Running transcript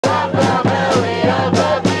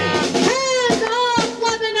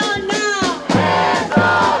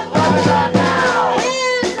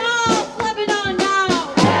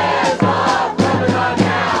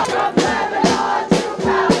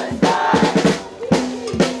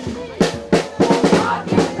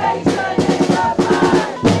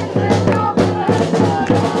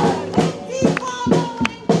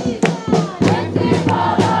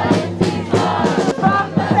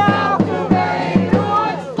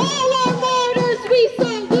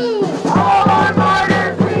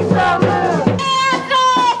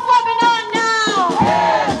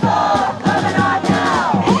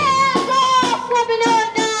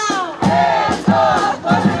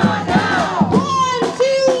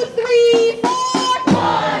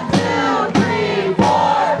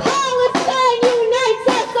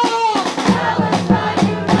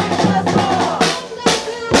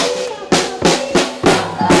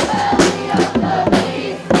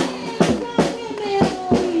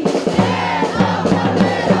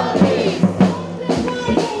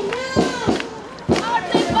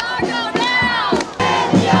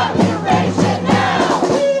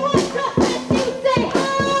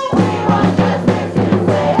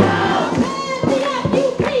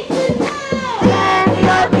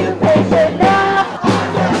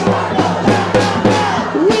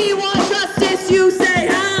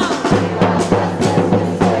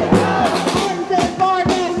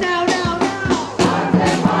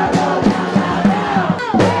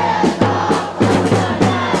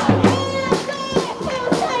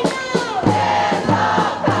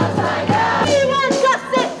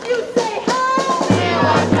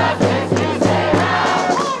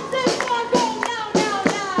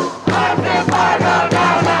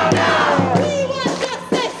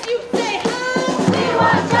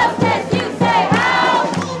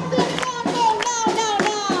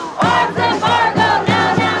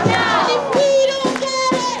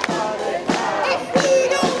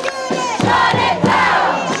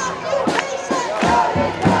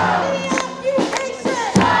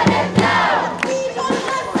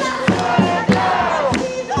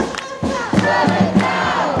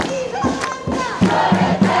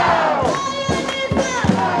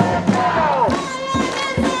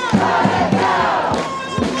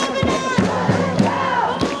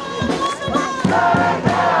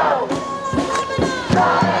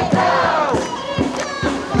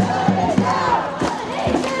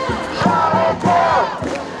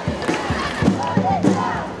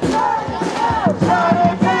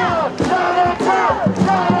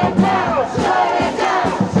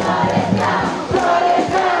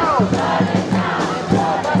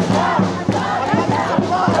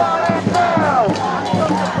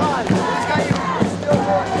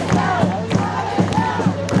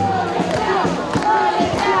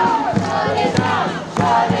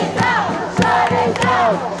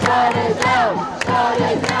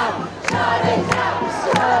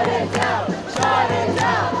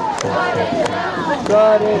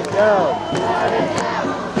Shut it down.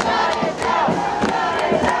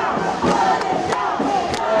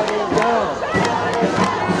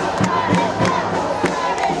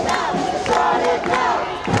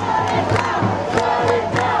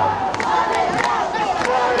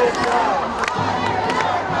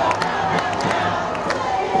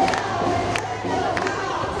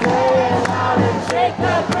 Shake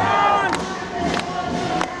the ground!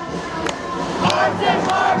 Arms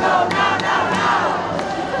embargo, now, now, now!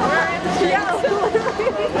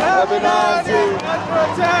 Lebanon under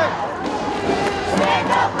attack!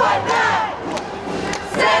 Stand up, fight back!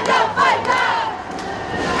 Stand up, fight back!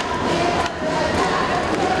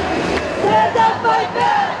 Stand up, fight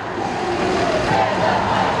back! Stand up,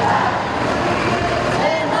 fight back!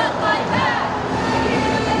 Stand up, fight back!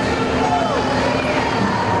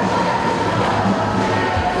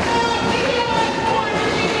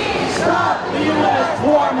 Stop the U.S.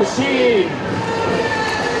 war machine!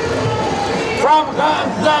 From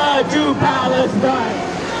Gaza to Palestine!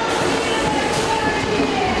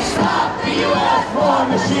 Stop the U.S. war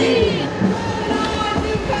machine!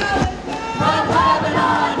 From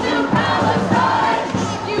Lebanon to Palestine!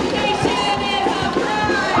 Occupation is a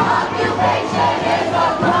crime! Occupation is a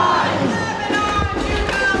crime!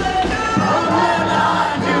 From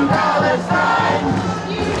Lebanon to Palestine!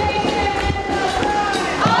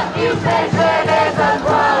 Occupation is a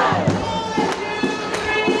crime!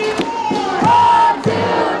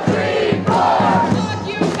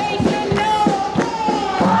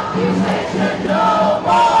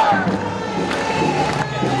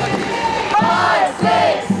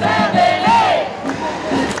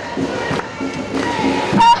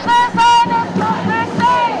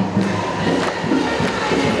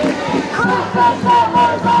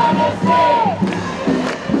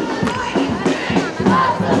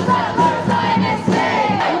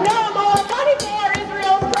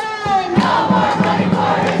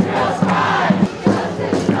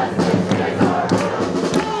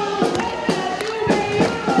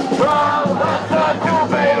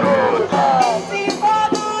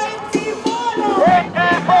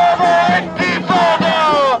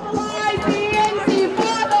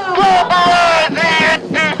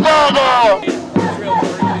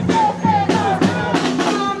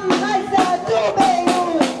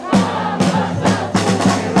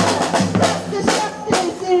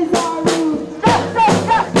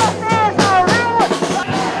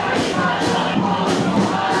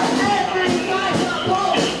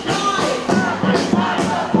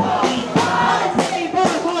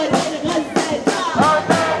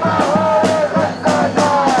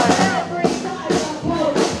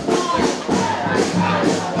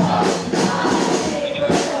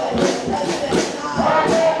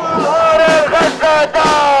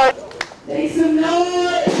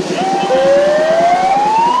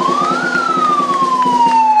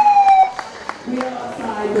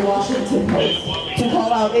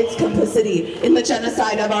 Its complicity in the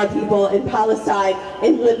genocide of our people in Palestine,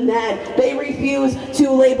 in Lebanon. They refuse to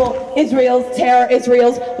label Israel's terror,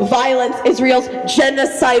 Israel's violence, Israel's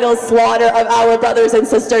genocidal slaughter of our brothers and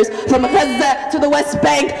sisters from Gaza to the West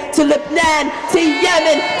Bank, to Lebanon, to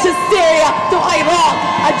Yemen, to Syria, to Iraq.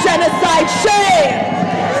 A genocide. Shame!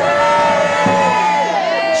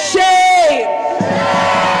 Shame!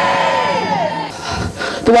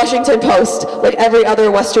 The Washington Post, like every other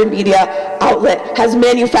Western media outlet, has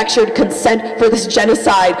manufactured consent for this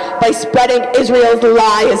genocide by spreading Israel's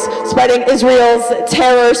lies, spreading Israel's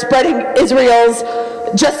terror, spreading Israel's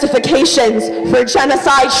justifications for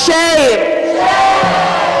genocide. Shame!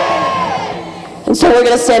 And so we're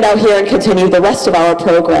going to stand out here and continue the rest of our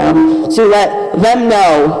program to let them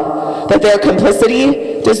know that their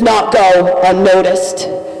complicity does not go unnoticed.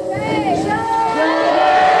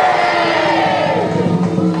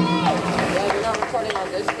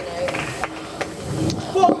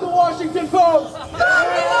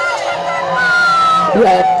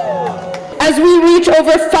 As we reach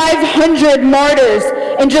over 500 martyrs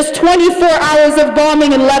in just 24 hours of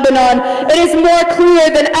bombing in Lebanon, it is more clear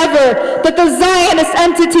than ever that the Zionist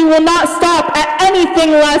entity will not stop at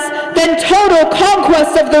anything less than total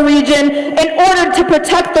conquest of the region in order to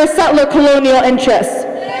protect their settler colonial interests.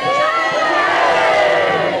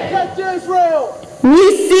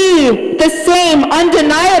 We see the same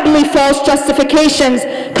undeniably false justifications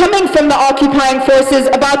coming from the occupying forces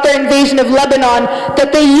about their invasion of Lebanon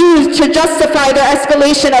that they used to justify their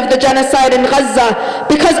escalation of the genocide in Gaza,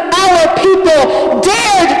 because our people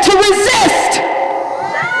dared to resist.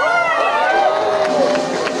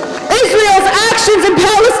 Israel's actions in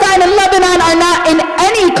Palestine and Lebanon are not in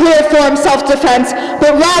any clear form self-defense,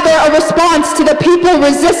 but rather a response to the people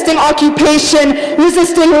resisting occupation,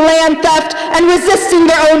 resisting land theft, and resisting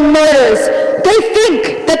their own murders. They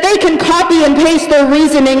think that they can copy and paste their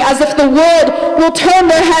reasoning as if the world will turn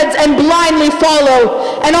their heads and blindly follow.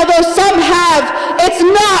 And although some have, it's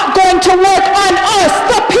not going to work on us,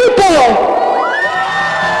 the people.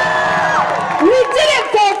 We didn't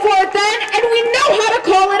fall for it then, and we know how to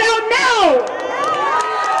call it out now.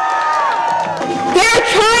 They're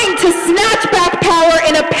trying to snatch back power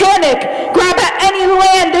in a panic, grab at any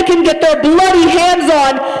land they can get their bloody hands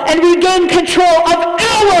on, and regain control of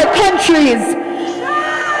our countries.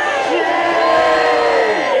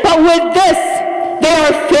 But with this, they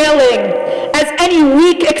are failing, as any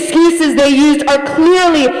weak excuses they used are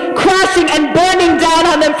clearly crashing and burning down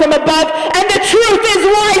on them from above, and the truth is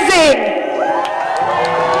rising.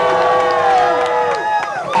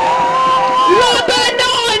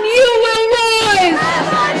 Lebanon, you will rise!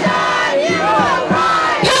 Lebanon, you will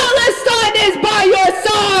rise! Palestine is by your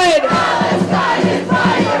side! Palestine is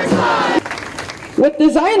by your side! What the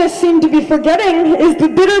Zionists seem to be forgetting is the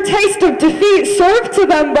bitter taste of defeat served to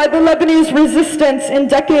them by the Lebanese resistance in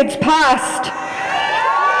decades past.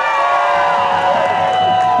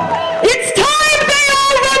 It's time they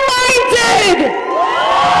are reminded!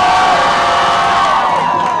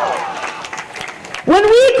 When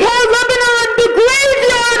we call Lebanon the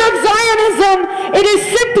graveyard of Zionism, it is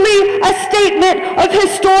simply a statement of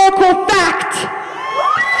historical fact.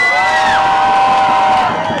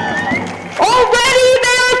 Already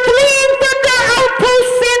they are fleeing from their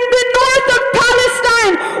outposts in the north of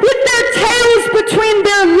Palestine with their tails between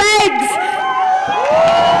their legs.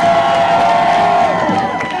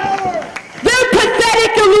 Their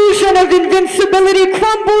pathetic illusion of invincibility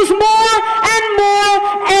crumbles more and more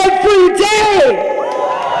every day.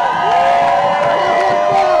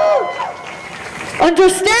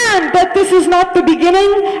 Understand that this is not the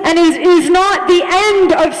beginning and is not the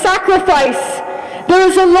end of sacrifice. There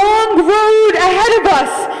is a long road ahead of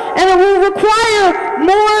us, and it will require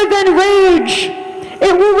more than rage.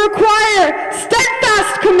 It will require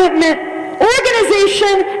steadfast commitment,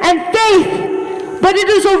 organization, and faith. But it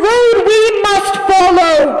is a road we must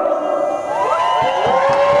follow.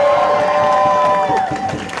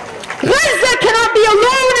 Gaza cannot be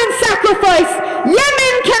alone in sacrifice.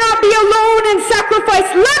 Yemen cannot be alone in sacrifice.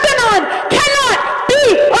 Lebanon cannot be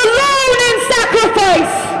alone in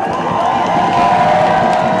sacrifice.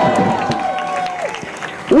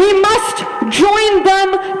 We must join them.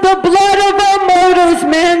 The blood of our martyrs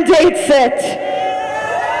mandates it.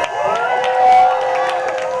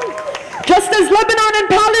 Just as Lebanon and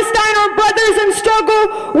Palestine are brothers in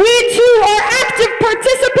struggle, we too are active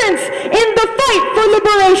participants in the fight for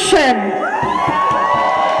liberation.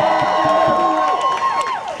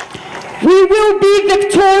 We will be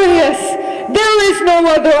victorious. There is no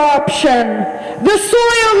other option. The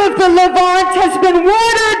soil of the Levant has been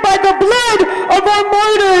watered by the blood of our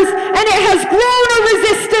martyrs, and it has grown a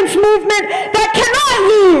resistance movement that cannot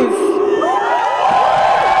lose.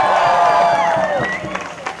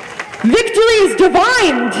 Victory is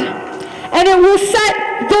divine, and it will set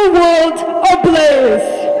the world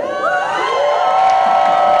ablaze.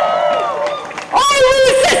 Our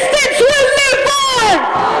resistance will live on!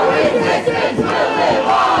 Our resistance will live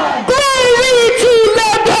on! Glory to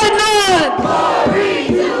Lebanon! Glory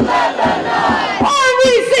to Lebanon! Our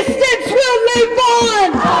resistance will live on!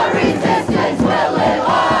 Our resistance will live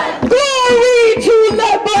on! Glory to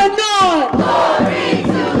Lebanon! Glory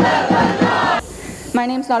to Lebanon! My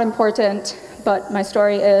name's not important, but my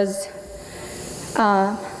story is.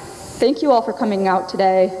 Thank you all for coming out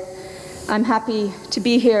today. I'm happy to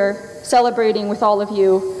be here celebrating with all of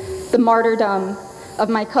you the martyrdom of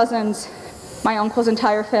my cousins, my uncle's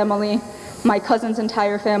entire family, my cousin's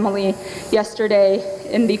entire family yesterday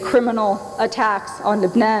in the criminal attacks on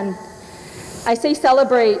Lebanon. I say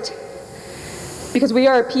celebrate because we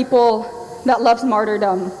are a people that loves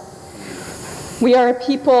martyrdom. We are a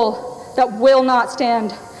people that will not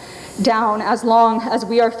stand down as long as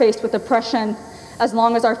we are faced with oppression as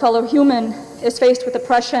long as our fellow human is faced with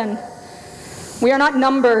oppression. We are not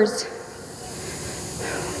numbers.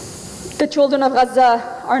 The children of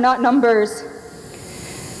Gaza are not numbers.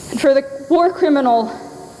 And for the war criminal,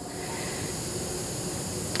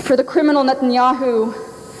 Netanyahu,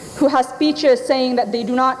 who has speeches saying that they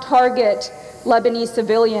do not target Lebanese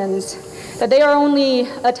civilians, that they are only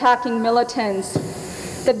attacking militants,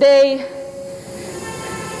 that they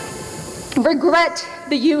regret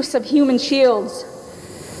the use of human shields,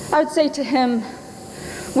 I would say to him,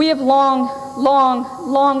 we have long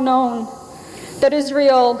known that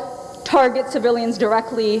Israel targets civilians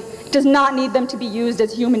directly, does not need them to be used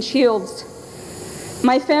as human shields.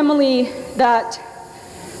 My family that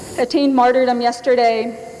attained martyrdom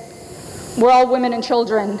yesterday were all women and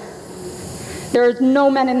children. There is no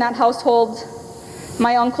men in that household.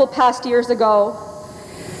 My uncle passed years ago.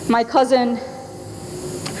 My cousin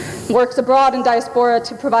works abroad in diaspora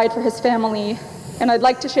to provide for his family, and I'd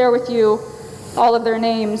like to share with you all of their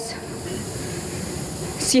names.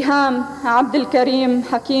 Siham, Abdul Karim,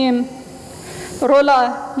 Hakim,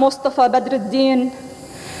 Rola, Mustafa Badruddin,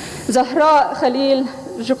 Zahra Khalil,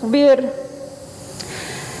 Jukbir,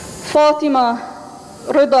 Fatima,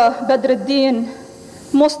 Rida Badruddin,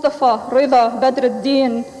 Mustafa, Rida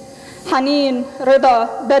Badruddin, Haneen,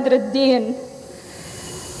 Rida Badruddin.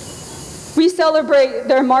 We celebrate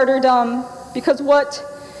their martyrdom because what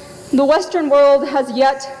the Western world has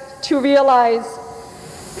yet to realize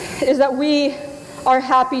is that we are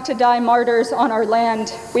happy to die martyrs on our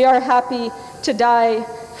land. We are happy to die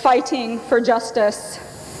fighting for justice.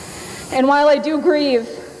 And while I do grieve,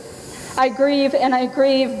 I grieve and I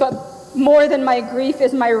grieve, but more than my grief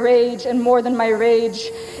is my rage, and more than my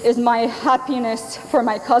rage is my happiness for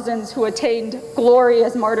my cousins who attained glory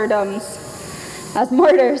as martyrdoms, as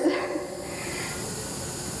martyrs.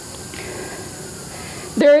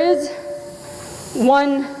 There is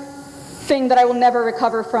one thing that I will never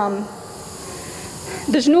recover from.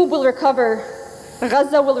 The Junub will recover,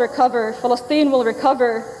 Gaza will recover, Palestine will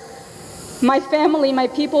recover. My family, my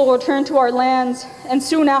people will return to our lands, and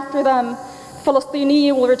soon after them,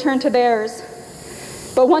 Palestinians will return to theirs.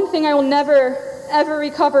 But one thing I will never, ever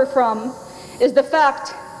recover from is the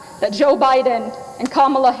fact that Joe Biden and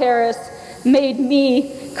Kamala Harris made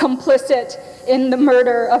me complicit in the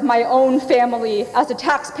murder of my own family as a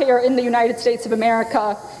taxpayer in the United States of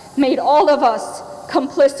America, made all of us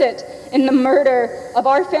complicit in the murder of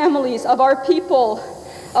our families, of our people,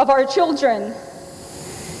 of our children,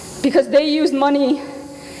 because they use money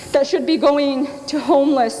that should be going to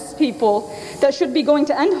homeless people, that should be going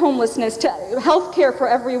to end homelessness, to health care for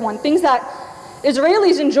everyone, things that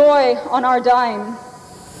Israelis enjoy on our dime.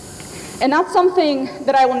 And that's something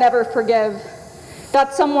that I will never forgive.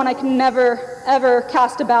 That's someone I can never, ever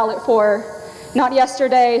cast a ballot for. Not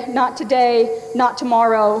yesterday, not today, not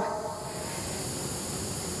tomorrow.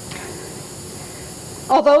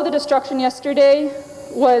 Although the destruction yesterday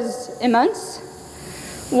was immense,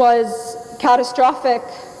 was catastrophic,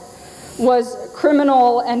 was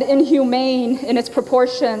criminal and inhumane in its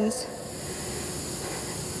proportions,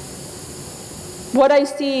 what I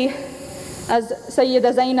see, as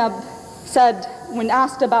Sayyida Zainab said when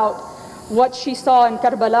asked about what she saw in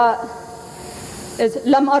Karbala, is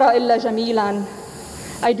 "Lam ara illa jamilan."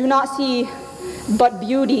 I do not see but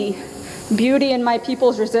beauty, beauty in my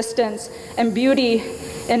people's resistance, and beauty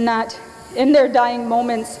in that in their dying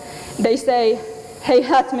moments they say,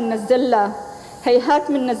 "Hayhat min az-zilla, hayhat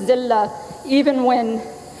min az-zilla," even when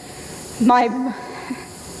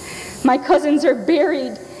my cousins are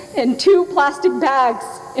buried in 2 plastic bags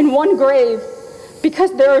in one grave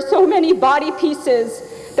because there are so many body pieces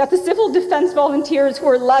that the civil defense volunteers who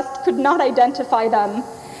were left could not identify them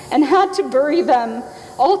and had to bury them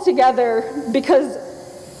all together because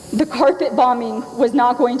the carpet bombing was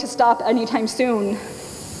not going to stop anytime soon.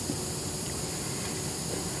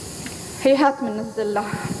 Hayhat min az-zilla.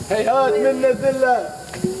 Hayhat min az-zilla.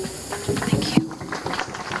 Thank you.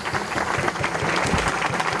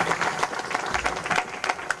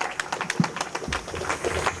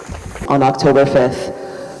 On October 5th,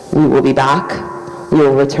 we will be back. We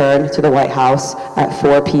will return to the White House at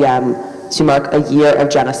 4 p.m. to mark a year of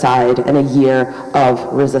genocide and a year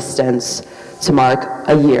of resistance, to mark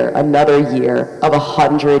another year of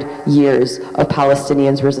 100 years of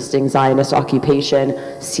Palestinians resisting Zionist occupation,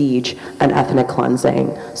 siege, and ethnic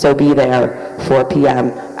cleansing. So be there, 4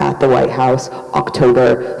 p.m. at the White House,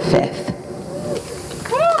 October 5th.